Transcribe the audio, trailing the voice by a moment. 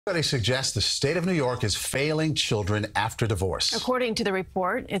Study suggests the state of New York is failing children after divorce. According to the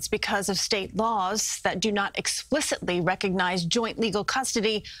report, it's because of state laws that do not explicitly recognize joint legal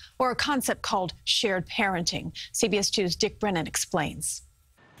custody or a concept called shared parenting. CBS 2's Dick Brennan explains.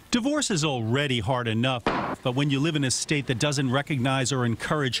 Divorce is already hard enough, but when you live in a state that doesn't recognize or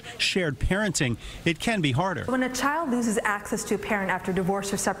encourage shared parenting, it can be harder. When a child loses access to a parent after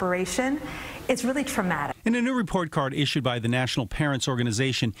divorce or separation, it's really traumatic. In a new report card issued by the National Parents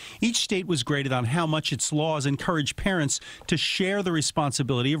Organization, each state was graded on how much its laws encourage parents to share the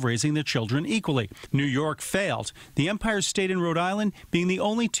responsibility of raising their children equally. New York failed, the Empire State and Rhode Island being the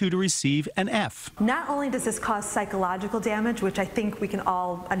only two to receive an F. Not only does this cause psychological damage, which I think we can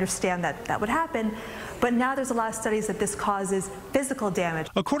all understand that would happen, but now there's a lot of studies that this causes physical damage.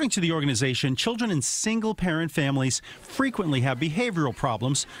 According to the organization, children in single-parent families frequently have behavioral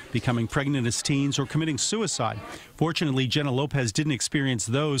problems, becoming pregnant as teens or committing suicide. Fortunately, Jenna Lopez didn't experience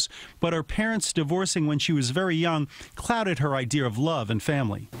those, but her parents divorcing when she was very young clouded her idea of love and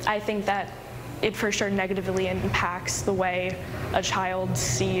family. I think that it for sure negatively impacts the way a child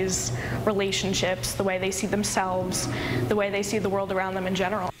sees relationships, the way they see themselves, the way they see the world around them in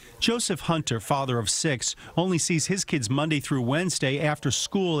general. Joseph Hunter, father of 6, only sees his kids Monday through Wednesday after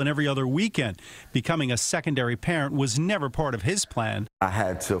school and every other weekend. Becoming a secondary parent was never part of his plan. I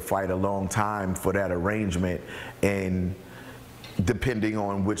had to fight a long time for that arrangement, and depending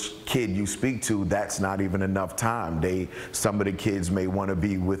on which kid you speak to, that's not even enough time. Some of the kids may want to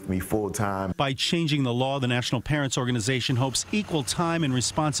be with me full time. By changing the law, the National Parents Organization hopes equal time and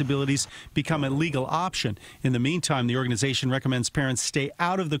responsibilities become a legal option. In the meantime, the organization recommends parents stay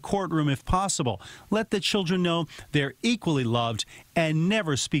out of the courtroom if possible. Let the children know they're equally loved and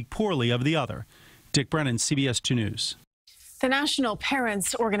never speak poorly of the other. Dick Brennan, CBS 2 News. The National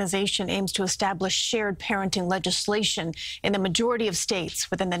Parents Organization aims to establish shared parenting legislation in the majority of states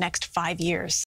within the next 5 years.